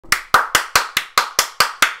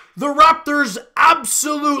The Raptors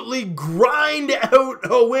absolutely grind out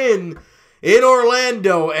a win in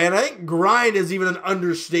Orlando. And I think grind is even an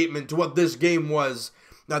understatement to what this game was.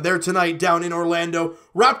 Now, they're tonight down in Orlando.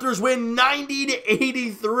 Raptors win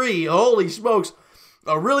 90-83. Holy smokes.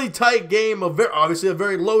 A really tight game, obviously a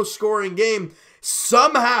very low-scoring game.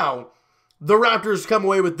 Somehow, the Raptors come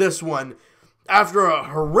away with this one after a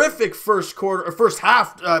horrific first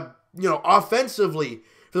half, offensively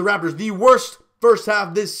for the Raptors. The worst first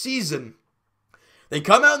half this season. They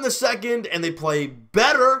come out in the second, and they play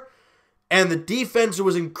better, and the defense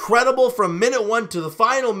was incredible from minute 1 to the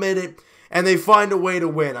final minute, and they find a way to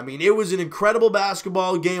win. I mean, it was an incredible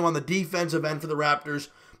basketball game on the defensive end for the Raptors.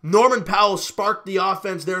 Norman Powell sparked the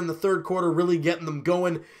offense there in the third quarter, really getting them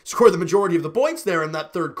going, scored the majority of the points there in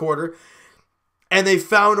that third quarter, and they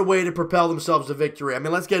found a way to propel themselves to victory. I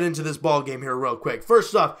mean, let's get into this ball game here real quick.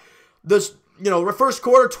 First off, first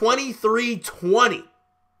quarter, 23-20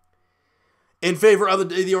 in favor of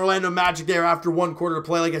the Orlando Magic there after one quarter to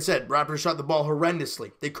play. Like I said, Raptors shot the ball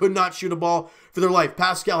horrendously. They could not shoot a ball for their life.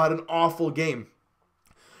 Pascal had an awful game.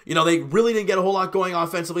 They really didn't get a whole lot going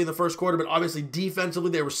offensively in the first quarter, but obviously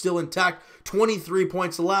defensively they were still intact. 23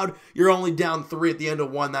 points allowed. You're only down 3 at the end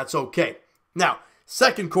of 1. That's okay. Now,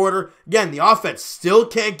 second quarter, again, the offense still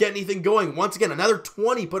can't get anything going. Once again, another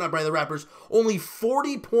 20 put up by the Raptors. Only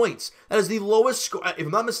 40 points. That is the lowest, if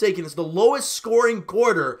I'm not mistaken, it's the lowest scoring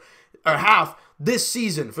quarter or half this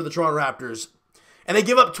season for the Toronto Raptors. And they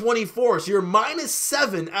give up 24, so you're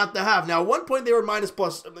 -7 at the half. Now, at one point they were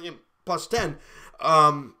plus 10.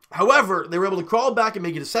 However, they were able to crawl back and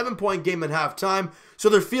make it a 7-point game at halftime, so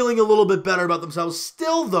they're feeling a little bit better about themselves.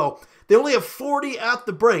 Still, though, they only have 40 at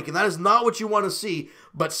the break, and that is not what you want to see,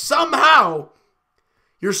 but somehow,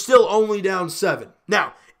 you're still only down 7.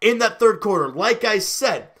 Now, in that third quarter, like I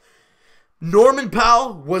said, Norman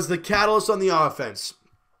Powell was the catalyst on the offense.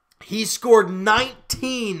 He scored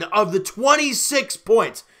 19 of the 26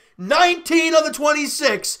 points. 19 of the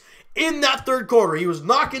 26 in that third quarter. He was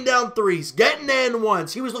knocking down threes, getting and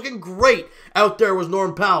ones. He was looking great out there, was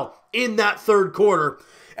Norm Powell, in that third quarter.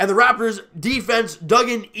 And the Raptors' defense dug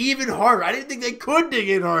in even harder. I didn't think they could dig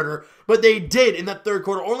in harder, but they did in that third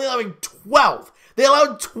quarter, only allowing 12. They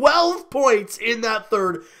allowed 12 points in that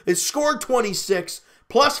third. They scored 26,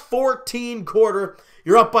 plus 14 quarter.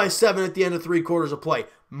 You're up by 7 at the end of 3 quarters of play.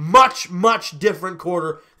 Much, much different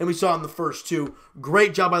quarter than we saw in the first 2.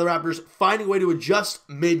 Great job by the Raptors finding a way to adjust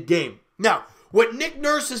mid-game. Now, what Nick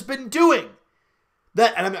Nurse has been doing,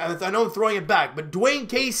 and I know I'm throwing it back, but Dwayne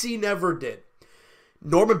Casey never did.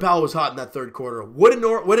 Norman Powell was hot in that third quarter. What did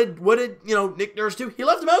Nick Nurse do? He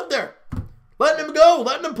left him out there, letting him go,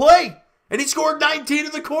 letting him play, and he scored 19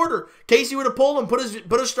 in the quarter. Casey would have pulled him, put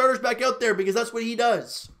his starters back out there because that's what he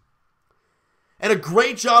does. And a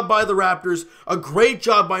great job by the Raptors, a great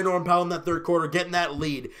job by Norm Powell in that third quarter, getting that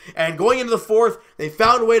lead. And going into the fourth, they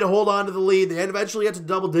found a way to hold on to the lead. They eventually got to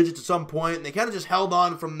double digits at some point, and they kind of just held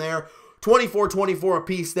on from there. 24-24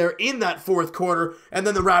 apiece there in that fourth quarter, and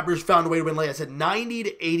then the Raptors found a way to win, like I said,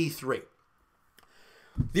 90-83.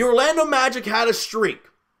 The Orlando Magic had a streak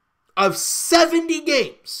of 70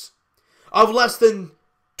 games of less than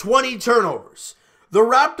 20 turnovers. The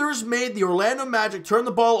Raptors made the Orlando Magic turn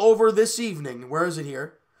the ball over this evening. Where is it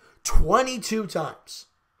here? 22 times.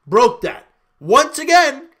 Broke that. Once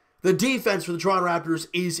again, the defense for the Toronto Raptors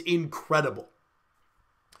is incredible.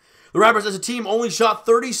 The Raptors as a team only shot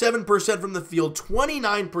 37% from the field,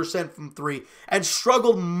 29% from 3, and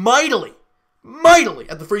struggled mightily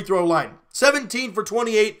at the free throw line. 17 for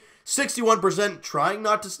 28, 61%. Trying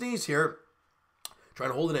not to sneeze here.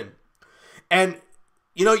 Trying to hold it in. And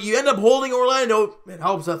you end up holding Orlando. It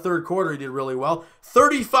helps that third quarter. He did really well.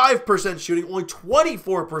 35% shooting, only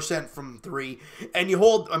 24% from 3. And you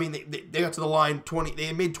hold, they got to the line 20.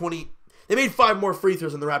 They made 5 more free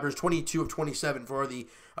throws than the Raptors, 22 of 27 for the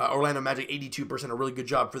Orlando Magic, 82%. A really good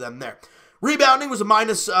job for them there. Rebounding was a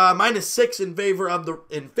minus 6 in favor of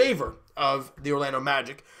the Orlando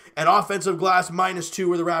Magic. And offensive glass, -2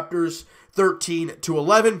 were the Raptors,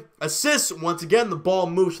 13-11. Assists, once again, the ball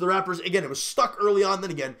moves to the Raptors. Again, it was stuck early on.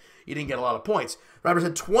 Then again, you didn't get a lot of points. Raptors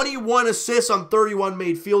had 21 assists on 31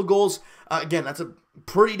 made field goals. Again, that's a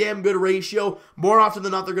pretty damn good ratio. More often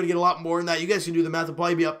than not, they're going to get a lot more than that. You guys can do the math. They'll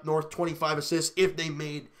probably be up north 25 assists if they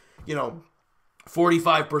made,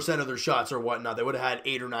 45% of their shots or whatnot. They would have had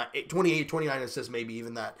 28, 29 assists, maybe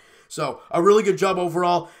even that. So, a really good job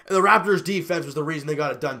overall. And the Raptors' defense was the reason they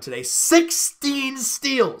got it done today. 16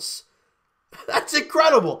 steals. That's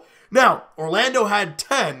incredible. Now, Orlando had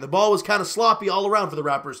 10. The ball was kind of sloppy all around for the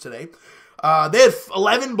Raptors today. They had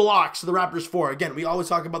 11 blocks to the Raptors 4. Again, we always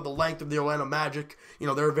talk about the length of the Orlando Magic. You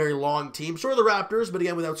know, they're a very long team. So are the Raptors, but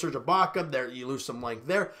again, without Serge Ibaka, there you lose some length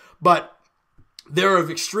there. But they're an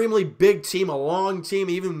extremely big team, a long team,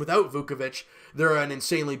 even without Vucevic. They're an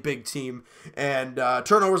insanely big team. And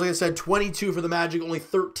turnovers, like I said, 22 for the Magic, only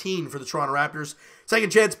 13 for the Toronto Raptors. Second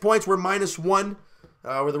chance points were -1.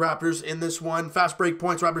 Were the Raptors in this one. Fast break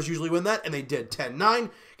points, Raptors usually win that, and they did 10-9.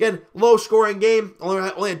 Again, low-scoring game.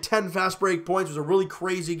 Only had 10 fast break points. It was a really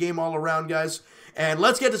crazy game all around, guys. And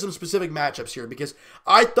let's get to some specific matchups here, because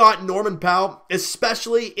I thought Norman Powell,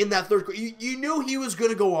 especially in that third quarter, you knew he was going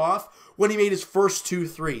to go off when he made his first 2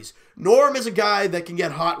 threes. Norm is a guy that can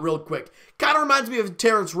get hot real quick. Kind of reminds me of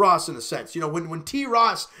Terrence Ross in a sense. You know, when T.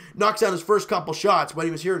 Ross knocks down his first couple shots when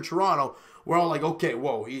he was here in Toronto, we're all like, okay,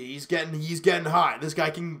 whoa, he's getting hot. This guy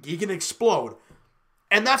can explode.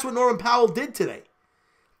 And that's what Norman Powell did today.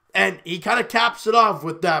 And he kind of caps it off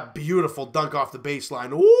with that beautiful dunk off the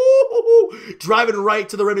baseline. Ooh, driving right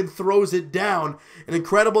to the rim and throws it down. An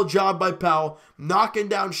incredible job by Powell, knocking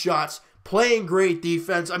down shots, playing great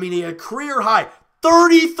defense. I mean, he had a career high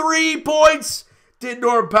 33 points, did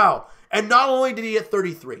Norman Powell. And not only did he get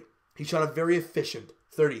 33, he shot a very efficient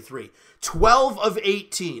 33. 12 of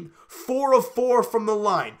 18, 4 of 4 from the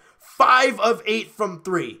line, 5 of 8 from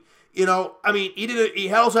 3. You know, I mean,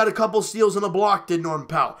 he also had a couple steals and a block, did Norman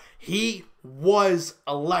Powell. He was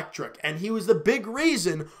electric, and he was the big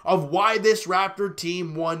reason of why this Raptor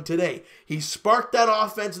team won today. He sparked that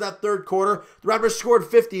offense in that third quarter. The Raptors scored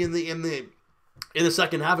 50 in the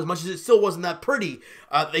second half. As much as it still wasn't that pretty,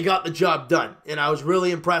 they got the job done, and I was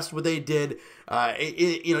really impressed with what they did.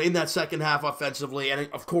 In that second half offensively, and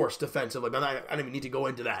of course defensively, but I don't even need to go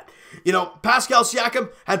into that. You know, Pascal Siakam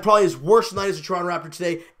had probably his worst night as a Toronto Raptor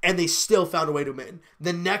today, and they still found a way to win.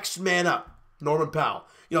 The next man up, Norman Powell.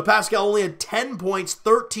 You know, Pascal only had 10 points,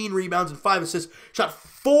 13 rebounds, and 5 assists. Shot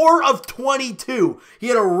 4 of 22. He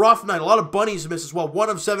had a rough night. A lot of bunnies missed as well. 1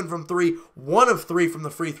 of 7 from 3. 1 of 3 from the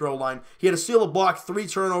free throw line. He had a steal, a block, 3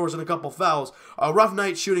 turnovers, and a couple fouls. A rough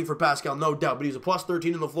night shooting for Pascal, no doubt. But he's a plus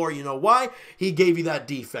 13 on the floor. You know why? He gave you that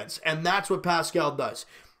defense. And that's what Pascal does.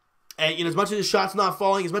 And you know, as much as his shot's not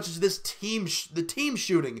falling, as much as the team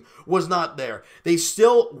shooting was not there, they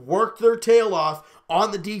still worked their tail off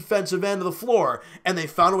on the defensive end of the floor, and they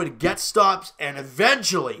found a way to get stops, and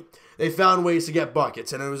eventually they found ways to get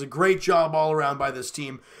buckets, and it was a great job all around by this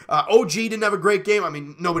team. OG didn't have a great game. I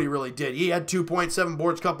mean, nobody really did. He had 2 points, 7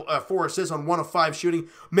 boards, 4 assists on 1 of 5 shooting.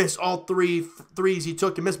 Missed all 3 threes he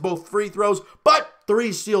took, and missed both free throws, but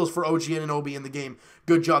 3 steals for OG and Obi in the game.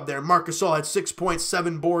 Good job there. Marc Gasol had 6 points,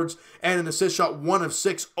 7 boards, and an assist. Shot 1 of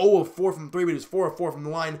 6, 0 of 4 from 3, but he was 4 of 4 from the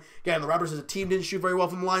line. Again, the Raptors as a team didn't shoot very well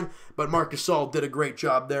from the line, but Marc Gasol did a great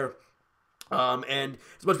job there. And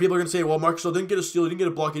as much as people are going to say, well, Marc Gasol didn't get a steal, he didn't get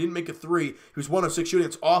a block, he didn't make a 3, he was 1 of 6 shooting,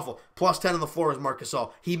 it's awful. Plus 10 on the floor is Marc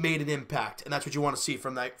Gasol. He made an impact, and that's what you want to see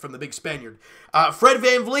from the big Spaniard. Fred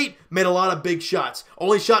VanVleet made a lot of big shots.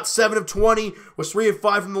 Only shot 7 of 20, was 3 of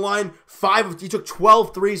 5 from the line, he took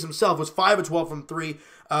 12 threes himself, was 5 of 12 from 3.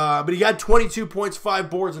 But he had 22 points, 5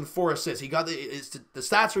 boards, and 4 assists. He got the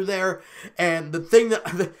stats are there, and the thing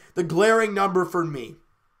that the glaring number for me,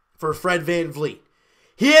 for Fred VanVleet,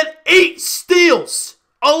 he had 8 steals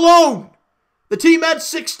alone. The team had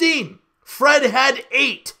 16. Fred had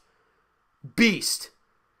 8. Beast.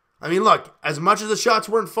 I mean, look, as much as the shots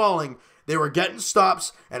weren't falling, they were getting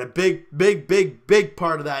stops, and a big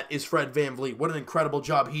part of that is Fred VanVleet. What an incredible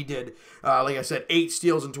job he did. Like I said, 8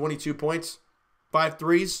 steals and 22 points. 5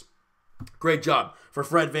 threes. Great job for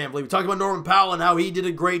Fred VanVleet. We talked about Norman Powell and how he did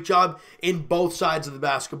a great job in both sides of the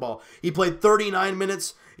basketball. He played 39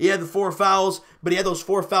 minutes. He had the 4 fouls, but he had those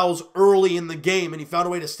 4 fouls early in the game, and he found a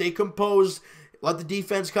way to stay composed, let the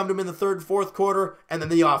defense come to him in the third and fourth quarter, and then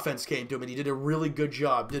the offense came to him, and he did a really good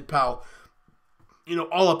job, did Powell, you know,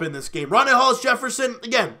 all up in this game. Hollis-Jefferson,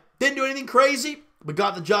 again, didn't do anything crazy, but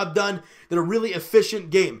got the job done. Did a really efficient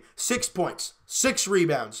game. 6 points, 6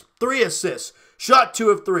 rebounds, 3 assists, shot 2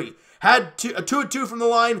 of 3, had 2 of 2 from the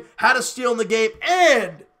line, had a steal in the game,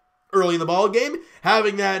 and early in the ball game,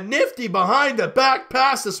 having that nifty behind the back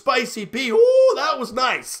pass to Spicy P. Ooh, that was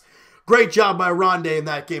nice. Great job by Rondé in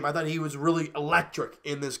that game. I thought he was really electric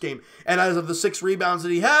in this game. And as of the 6 rebounds that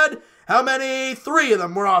he had, how many? 3 of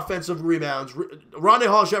them were offensive rebounds.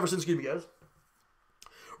 Hollis-Jefferson, excuse me, guys.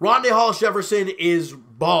 Hollis-Jefferson is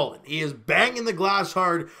balling. He is banging the glass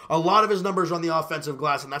hard. A lot of his numbers are on the offensive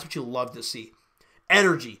glass, and that's what you love to see.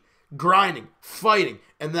 Energy, grinding, fighting,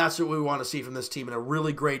 and that's what we want to see from this team, and a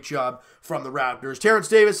really great job from the Raptors. Terrence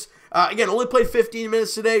Davis, again, only played 15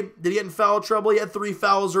 minutes today. Did he get in foul trouble? He had 3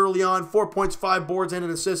 fouls early on, 4 points, 5 boards, and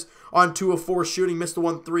an assist on 2 of 4 shooting. Missed the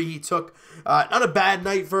 1 3 he took. Not a bad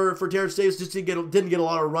night for Terrence Davis. Just didn't get a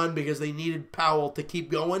lot of run because they needed Powell to keep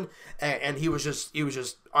going, and he was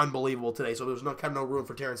just unbelievable today. So there was no room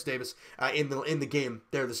for Terrence Davis in the game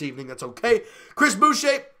there this evening. That's okay. Chris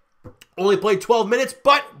Boucher only played 12 minutes,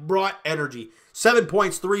 but brought energy. 7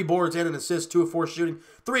 points, 3 boards, and an assist, 2 of 4 shooting,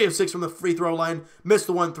 3 of 6 from the free throw line, missed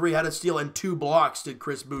the 1 3, had a steal, and 2 blocks did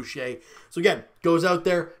Chris Boucher. So again, goes out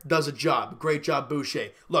there, does a job. Great job, Boucher.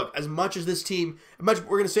 Look, as much as this team, we're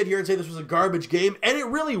going to sit here and say this was a garbage game, and it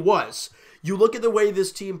really was. You look at the way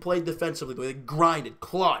this team played defensively, the way they grinded,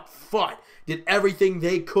 clawed, fought, did everything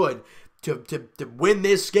they could to win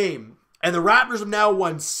this game. And the Raptors have now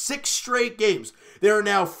won 6 straight games. They are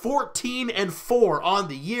now 14-4 on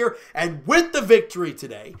the year, and with the victory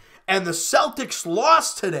today, and the Celtics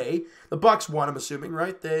lost today, the Bucks won, I'm assuming,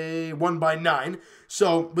 right? They won by 9.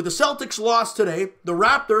 So, with the Celtics lost today, the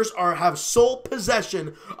Raptors have sole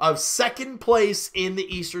possession of second place in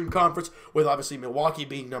the Eastern Conference, with obviously Milwaukee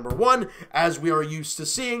being number 1, as we are used to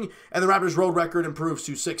seeing, and the Raptors' road record improves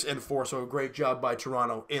to 6-4, so a great job by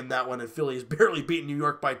Toronto in that one, and Philly has barely beaten New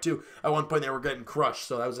York by 2. At one point, they were getting crushed,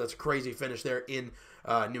 so that's a crazy finish there in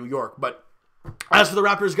New York. But as for the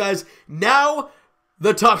Raptors, guys, now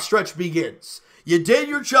the tough stretch begins. You did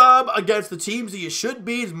your job against the teams that you should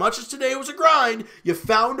beat. As much as today was a grind, you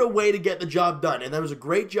found a way to get the job done, and that was a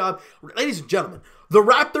great job. Ladies and gentlemen, the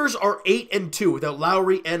Raptors are 8-2 without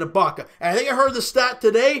Lowry and Ibaka. And I think I heard the stat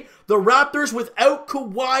today, the Raptors without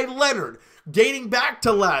Kawhi Leonard, dating back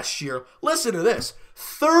to last year. Listen to this,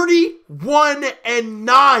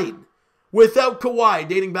 31-9 without Kawhi,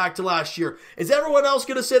 dating back to last year. Is everyone else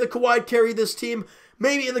going to say that Kawhi carried this team?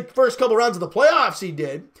 Maybe in the first couple rounds of the playoffs he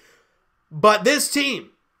did. But this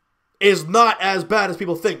team is not as bad as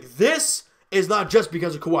people think. This is not just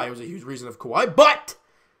because of Kawhi. It was a huge reason of Kawhi, but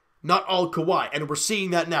not all Kawhi. And we're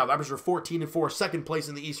seeing that now. The Raptors are 14-4, second place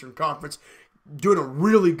in the Eastern Conference, doing a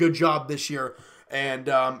really good job this year. And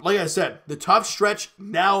like I said, the tough stretch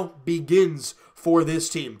now begins for this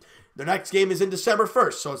team. Their next game is in December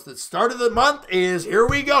 1st, so it's the start of the month is, here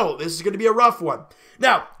we go. This is going to be a rough one.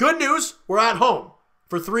 Now, good news, we're at home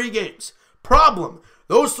for 3 games. Problem,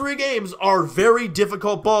 those 3 games are very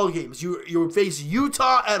difficult ball games. You face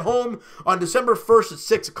Utah at home on December 1st at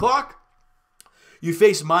 6 o'clock. You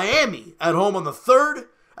face Miami at home on the 3rd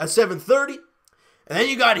at 7:30. And then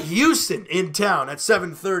you got Houston in town at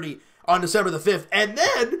 7:30 on December the 5th. And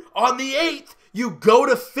then on the 8th, you go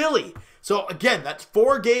to Philly. So again, that's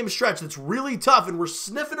 4-game stretch. That's really tough. And we're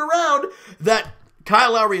sniffing around that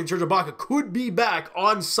Kyle Lowry and Serge Ibaka could be back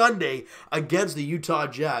on Sunday against the Utah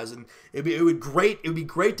Jazz, and it would be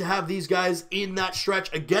great to have these guys in that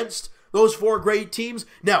stretch against those 4 great teams.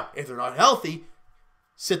 Now, if they're not healthy,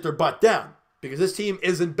 sit their butt down, because this team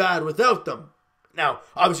isn't bad without them. Now,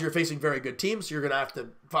 obviously you're facing very good teams, so you're going to have to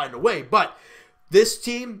find a way, but this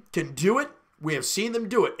team can do it. We have seen them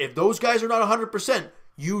do it. If those guys are not 100%,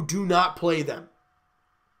 you do not play them.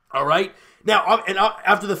 All right? Now, and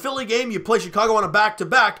after the Philly game, you play Chicago on a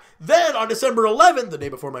back-to-back. Then on December 11th, the day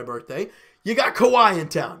before my birthday, you got Kawhi in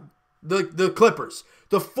town, the Clippers.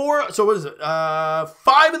 So what is it?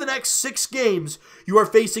 5 of the next 6 games, you are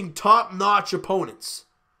facing top-notch opponents.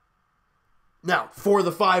 Now, 4 of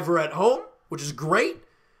the 5 are at home, which is great.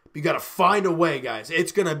 You got to find a way, guys.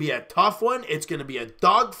 It's going to be a tough one. It's going to be a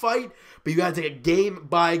dogfight, but you got to take it game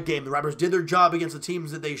by game. The Raptors did their job against the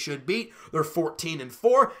teams that they should beat. They're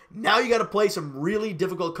 14-4. Now you got to play some really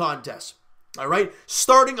difficult contests. All right?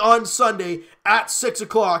 Starting on Sunday at 6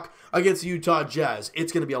 o'clock against the Utah Jazz.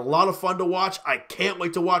 It's going to be a lot of fun to watch. I can't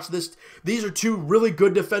wait to watch this. These are 2 really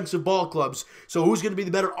good defensive ball clubs. So who's going to be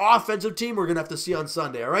the better offensive team? We're going to have to see on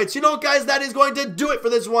Sunday. All right? So you know what, guys? That is going to do it for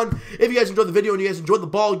this one. If you guys enjoyed the video and you guys enjoyed the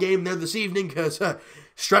ball game there this evening, because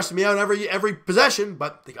stressed me out every possession,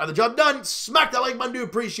 but they got the job done. Smack that like button. Do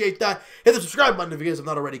appreciate that. Hit the subscribe button if you guys have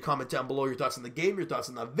not already. Comment down below your thoughts on the game, your thoughts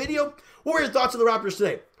on the video. What were your thoughts on the Raptors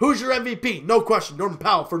today? Who's your MVP? No question. Norman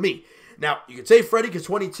Powell for me. Now, you could say Freddie because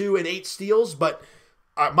 22 and 8 steals, but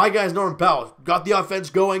my guy's Norman Powell. Got the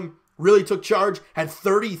offense going, really took charge, had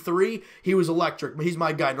 33. He was electric, but he's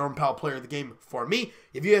my guy, Norman Powell, player of the game for me.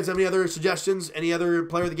 If you guys have any other suggestions, any other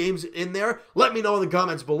player of the games in there, let me know in the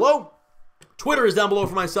comments below. Twitter is down below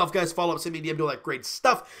for myself, guys. Follow up, send me a DM, do all that great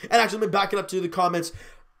stuff. And actually, let me back it up to the comments.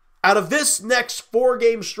 Out of this next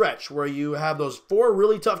 4-game stretch where you have those 4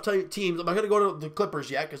 really tough teams, I'm not going to go to the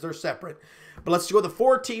Clippers yet because they're separate. But let's go with the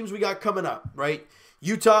 4 teams we got coming up, right?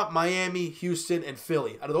 Utah, Miami, Houston, and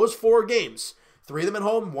Philly. Out of those 4 games, 3 of them at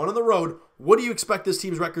home, 1 on the road, what do you expect this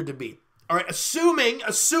team's record to be? All right, assuming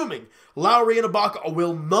Lowry and Ibaka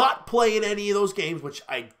will not play in any of those games, which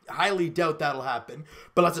I highly doubt that'll happen,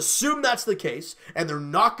 but let's assume that's the case, and they're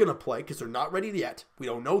not going to play because they're not ready yet. We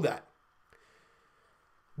don't know that.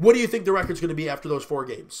 What do you think the record's going to be after those 4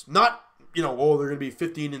 games? Not, they're going to be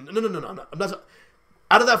 15 and... No. I'm not,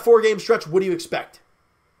 out of that 4-game stretch, what do you expect?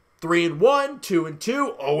 3-1,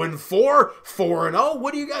 2-2, 0-4, 4-0.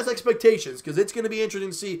 What are you guys' expectations? Because it's going to be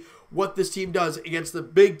interesting to see what this team does against the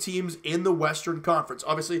big teams in the Western Conference.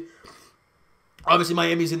 Obviously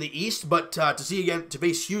Miami's in the East, but to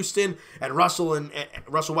face Houston and Russell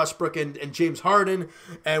Westbrook and James Harden,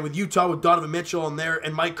 and with Utah with Donovan Mitchell in there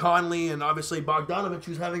and Mike Conley and obviously Bogdanovich,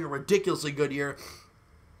 who's having a ridiculously good year.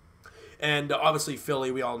 And obviously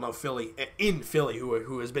Philly, we all know Philly,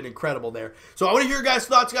 who has been incredible there. So I want to hear your guys'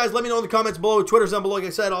 thoughts, guys. Let me know in the comments below. Twitter's down below, like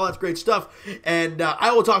I said, all that's great stuff. And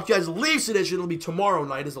I will talk to you guys. Leafs edition will be tomorrow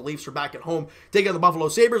night as the Leafs are back at home, taking on the Buffalo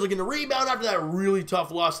Sabres, looking to rebound after that really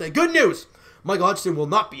tough loss today. Good news! Michael Hutchinson will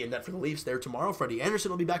not be in net for the Leafs there tomorrow. Freddie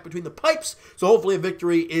Anderson will be back between the pipes. So hopefully a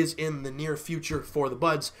victory is in the near future for the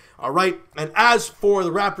Buds. All right. And as for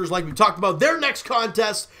the Raptors, like we talked about, their next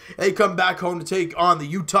contest, they come back home to take on the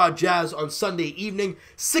Utah Jazz on Sunday evening.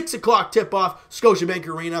 6 o'clock tip-off, Scotiabank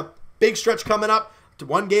Arena. Big stretch coming up. To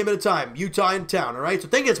 1 game at a time. Utah in town. All right. So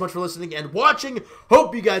thank you guys so much for listening and watching.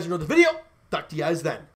 Hope you guys enjoyed the video. Talk to you guys then.